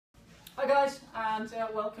Hi guys, and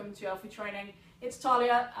welcome to Healthy Training. It's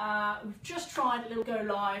Talia. We've just tried a little go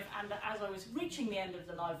live, and as I was reaching the end of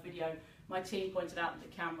the live video, my team pointed out that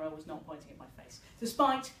the camera was not pointing at my face,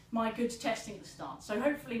 despite my good testing at the start. So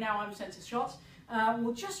hopefully now I'm centre shot.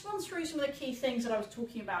 We'll just run through some of the key things that I was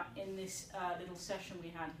talking about in this little session we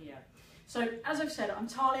had here. So as I've said, I'm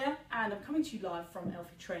Talia, and I'm coming to you live from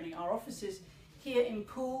Healthy Training, our offices here in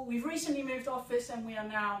Poole. We've recently moved office, and we are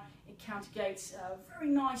now in County Gates, very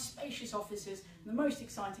nice, spacious offices. And the most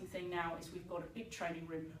exciting thing now is we've got a big training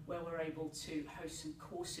room where we're able to host some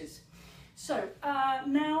courses. So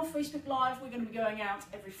now Facebook Live, we're going to be going out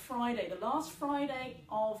every Friday, the last Friday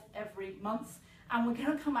of every month, and we're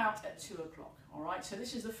going to come out at 2 o'clock. All right, so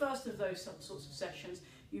this is the first of those sorts of sessions.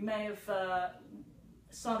 You may have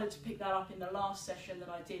started to pick that up in the last session that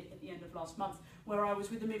I did at the end of last month, where I was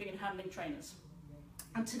with the moving and handling trainers.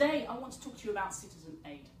 And today I want to talk to you about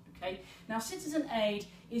citizenAID. Okay? Now, citizenAID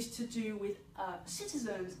is to do with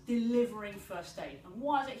citizens delivering first aid. And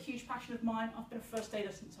why is it a huge passion of mine? I've been a first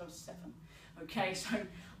aider since I was 7. Okay, so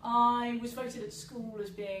I was voted at school as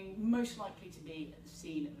being most likely to be at the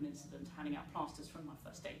scene of an incident, handing out plasters from my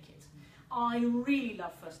first aid kit. I really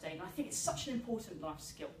love first aid, and I think it's such an important life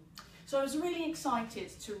skill. So I was really excited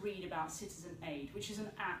to read about citizenAID, which is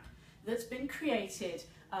an app that's been created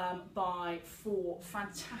by 4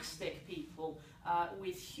 fantastic people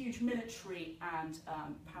with huge military and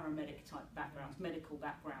paramedic type backgrounds, medical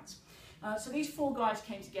backgrounds. So these 4 guys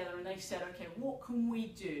came together and they said, okay, what can we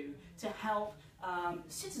do to help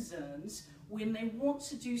citizens when they want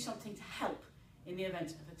to do something to help in the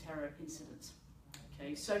event of a terror incident?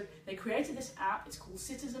 Okay, so they created this app. It's called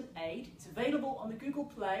citizenAID. It's available on the Google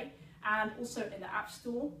Play and also in the App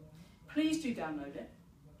Store. Please do download it.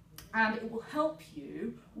 And it will help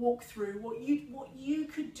you walk through what you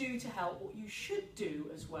could do to help, what you should do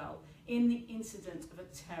as well in the incident of a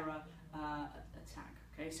terror attack.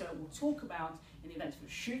 Okay, so it will talk about in the event of a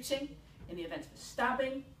shooting, in the event of a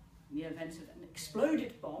stabbing, in the event of an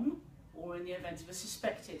exploded bomb, or in the event of a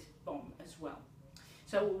suspected bomb as well.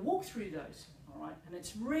 So we'll walk through those, all right? And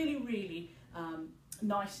it's really, really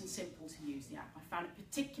nice and simple to use the app. I found it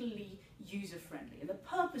particularly user-friendly. And the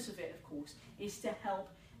purpose of it, of course, is to help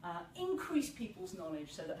increase people's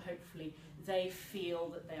knowledge so that hopefully they feel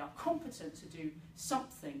that they are competent to do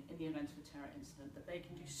something in the event of a terror incident, that they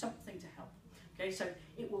can do something to help. Okay, so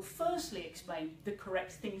it will firstly explain the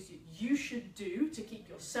correct things that you should do to keep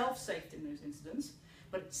yourself safe in those incidents,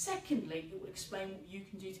 but secondly, it will explain what you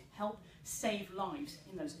can do to help save lives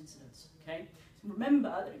in those incidents. Okay, so remember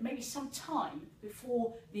that it may be some time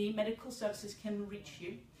before the medical services can reach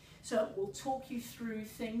you, so it will talk you through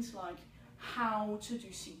things like how to do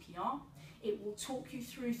CPR. It will talk you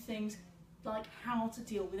through things like how to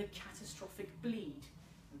deal with a catastrophic bleed.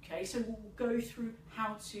 Okay, so we'll go through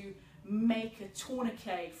how to make a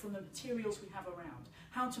tourniquet from the materials we have around,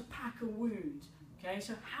 how to pack a wound, okay,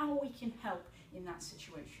 so how we can help in that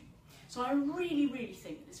situation. So I really, really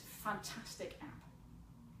think that it's a fantastic app,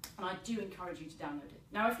 and I do encourage you to download it.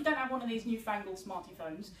 Now, if you don't have one of these newfangled smarty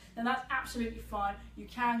phones, then that's absolutely fine. You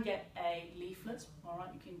can get a leaflet, all right?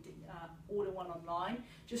 You can order one online.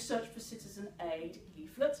 Just search for citizenAID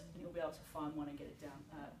leaflet, and you'll be able to find one and get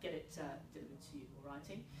it delivered to you, all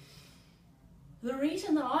righty? The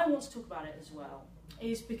reason that I want to talk about it as well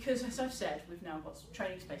is because, as I've said, we've now got some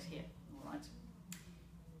training space here, all right?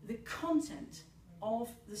 The content of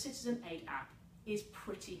the citizenAID app is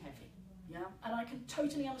pretty heavy. Yeah, and I can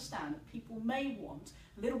totally understand that people may want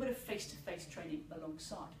a little bit of face-to-face training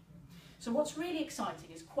alongside. So what's really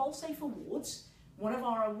exciting is Qualsafe Awards, one of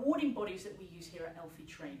our awarding bodies that we use here at Healthy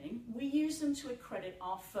Training. We use them to accredit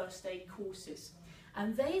our first aid courses.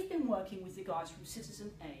 And they've been working with the guys from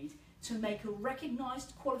citizenAID to make a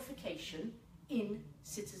recognised qualification in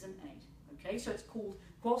citizenAID. Okay, so it's called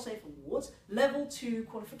Qualsafe Awards, Level 2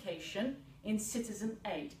 qualification in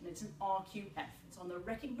citizenAID, and it's an RQF. It's on the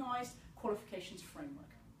recognised qualifications framework.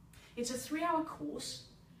 It's a 3-hour course,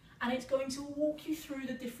 and it's going to walk you through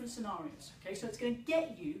the different scenarios. Okay, so it's going to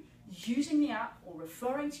get you using the app or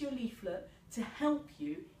referring to your leaflet to help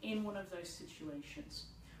you in one of those situations.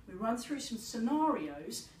 We run through some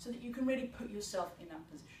scenarios so that you can really put yourself in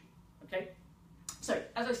that position. Okay, so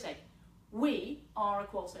as I say, we are a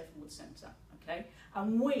Qualsafe Awards Centre, okay,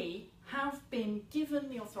 and we have been given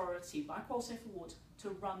the authority by Qualsafe Awards to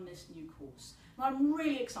run this new course. And I'm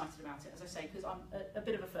really excited about it, as I say, because I'm a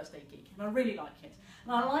bit of a first aid geek, and I really like it.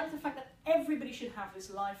 And I like the fact that everybody should have this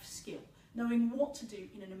life skill, knowing what to do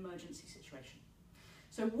in an emergency situation.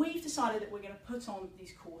 So we've decided that we're going to put on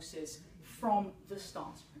these courses from the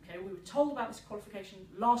start. Okay, we were told about this qualification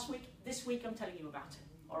last week. This week I'm telling you about it.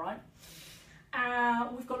 All right.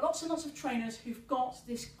 We've got lots and lots of trainers who've got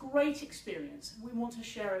this great experience. We want to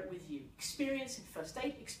share it with you. Experience in first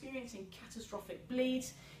aid, experience in catastrophic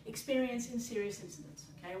bleeds, experience in serious incidents,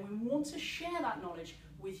 okay? And we want to share that knowledge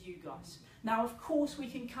with you guys. Now, of course, we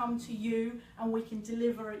can come to you and we can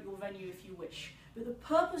deliver at your venue if you wish. But the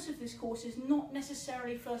purpose of this course is not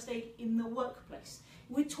necessarily first aid in the workplace.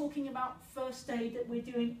 We're talking about first aid that we're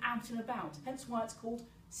doing out and about, hence why it's called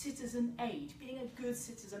citizenAID, being a good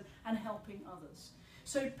citizen and helping others.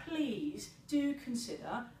 So please do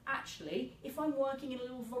consider, actually, if I'm working in a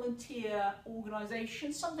little volunteer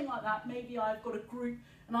organisation, something like that, maybe I've got a group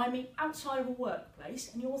and I meet outside of a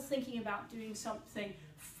workplace and you're thinking about doing something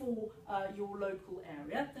for your local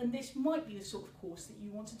area, then this might be the sort of course that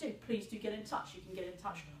you want to do. Please do get in touch. You can get in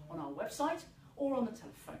touch on our website or on the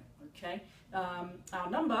telephone, okay? Our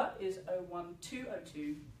number is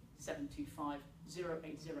 01202 725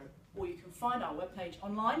 080, or you can find our webpage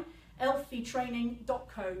online,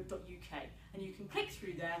 elfitraining.co.uk, and you can click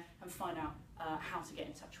through there and find out how to get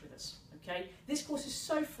in touch with us, okay? This course is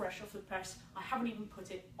so fresh off the press, I haven't even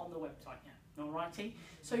put it on the website yet, alrighty?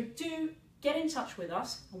 So do get in touch with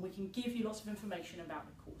us and we can give you lots of information about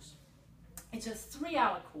the course. It's a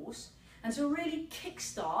 3-hour course, and to really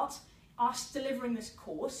kickstart us delivering this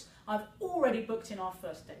course, I've already booked in our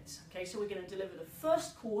first dates. Okay, so we're going to deliver the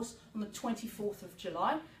first course on the 24th of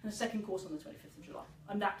July and the second course on the 25th of July.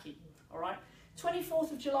 I'm that keen, all right?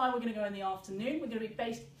 24th of July, we're going to go in the afternoon. We're going to be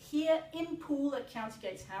based here in Poole at County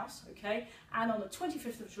Gates House, okay? And on the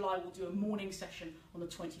 25th of July, we'll do a morning session on the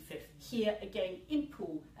 25th, here again in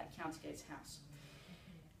Poole at County Gates House.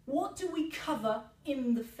 What do we cover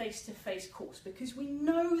in the face-to-face course? Because we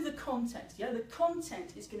know the content, yeah? The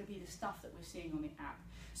content is going to be the stuff that we're seeing on the app.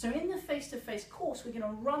 So in the face-to-face course, we're going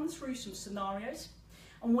to run through some scenarios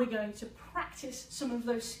and we're going to practice some of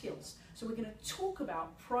those skills. So we're going to talk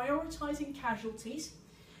about prioritising casualties,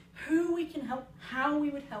 who we can help, how we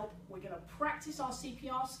would help. We're going to practice our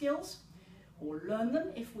CPR skills, or learn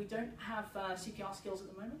them if we don't have CPR skills at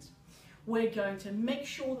the moment. We're going to make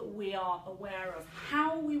sure that we are aware of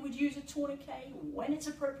how we would use a tourniquet, when it's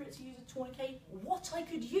appropriate to use a tourniquet, what I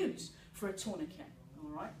could use for a tourniquet,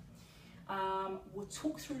 all right? We'll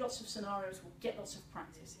talk through lots of scenarios, we'll get lots of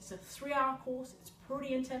practice. It's a 3-hour course, it's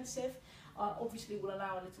pretty intensive. Obviously we'll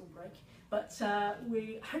allow a little break, but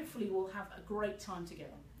we hopefully will have a great time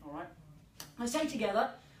together, all right? I say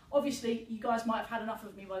together, obviously you guys might have had enough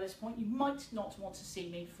of me by this point. You might not want to see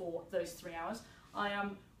me for those 3 hours. I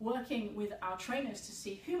am working with our trainers to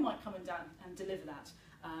see who might come and down and deliver that,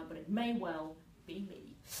 but it may well be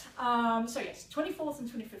me. So yes, 24th and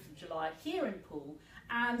 25th of July here in Poole,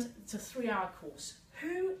 and it's a 3-hour course.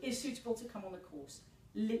 Who is suitable to come on the course?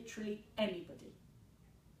 Literally anybody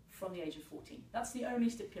from the age of 14. That's the only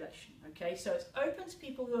stipulation, okay? So it's open to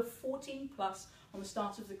people who are 14 plus on the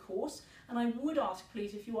start of the course, and I would ask,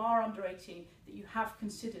 please, if you are under 18, that you have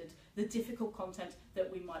considered the difficult content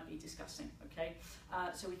that we might be discussing, okay?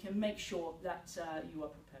 So we can make sure that you are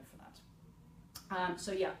prepared for that.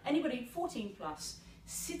 So yeah, anybody 14 plus,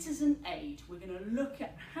 citizenAID, we're going to look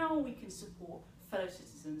at how we can support fellow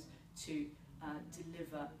citizens to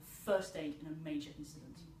deliver first aid in a major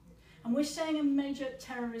incident. And we're saying a major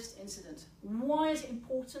terrorist incident. Why is it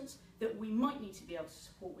important that we might need to be able to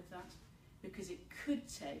support with that? Because it could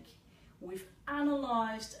take, we've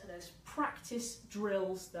analysed, there's practice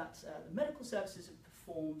drills that the medical services have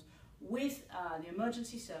performed with the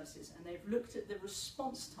emergency services, and they've looked at the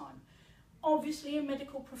response time. Obviously a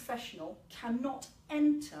medical professional cannot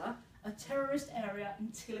enter a terrorist area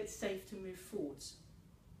until it's safe to move forwards,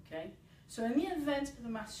 okay? So in the event of a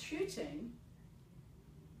mass shooting,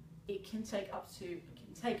 it can take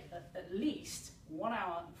at least 1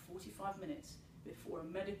 hour and 45 minutes before a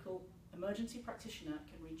medical emergency practitioner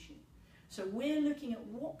can reach you. So we're looking at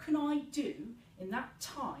what can I do in that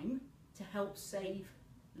time to help save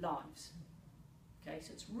lives. Okay,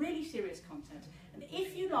 so it's really serious content. And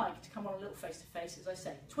if you like to come on a little face-to-face, as I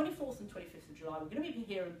say, 24th and 25th of July, we're going to be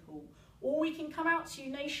here in Poole, or we can come out to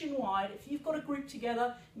you nationwide. If you've got a group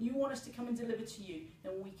together and you want us to come and deliver to you,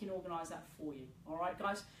 then we can organise that for you. All right,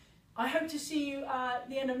 guys? I hope to see you at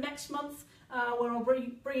the end of next month, where I'll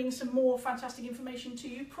be bringing some more fantastic information to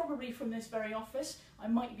you, probably from this very office. I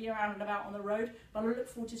might be around and about on the road, but I look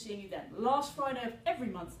forward to seeing you then. Last Friday of every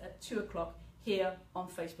month at 2 o'clock here on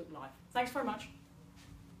Facebook Live. Thanks very much.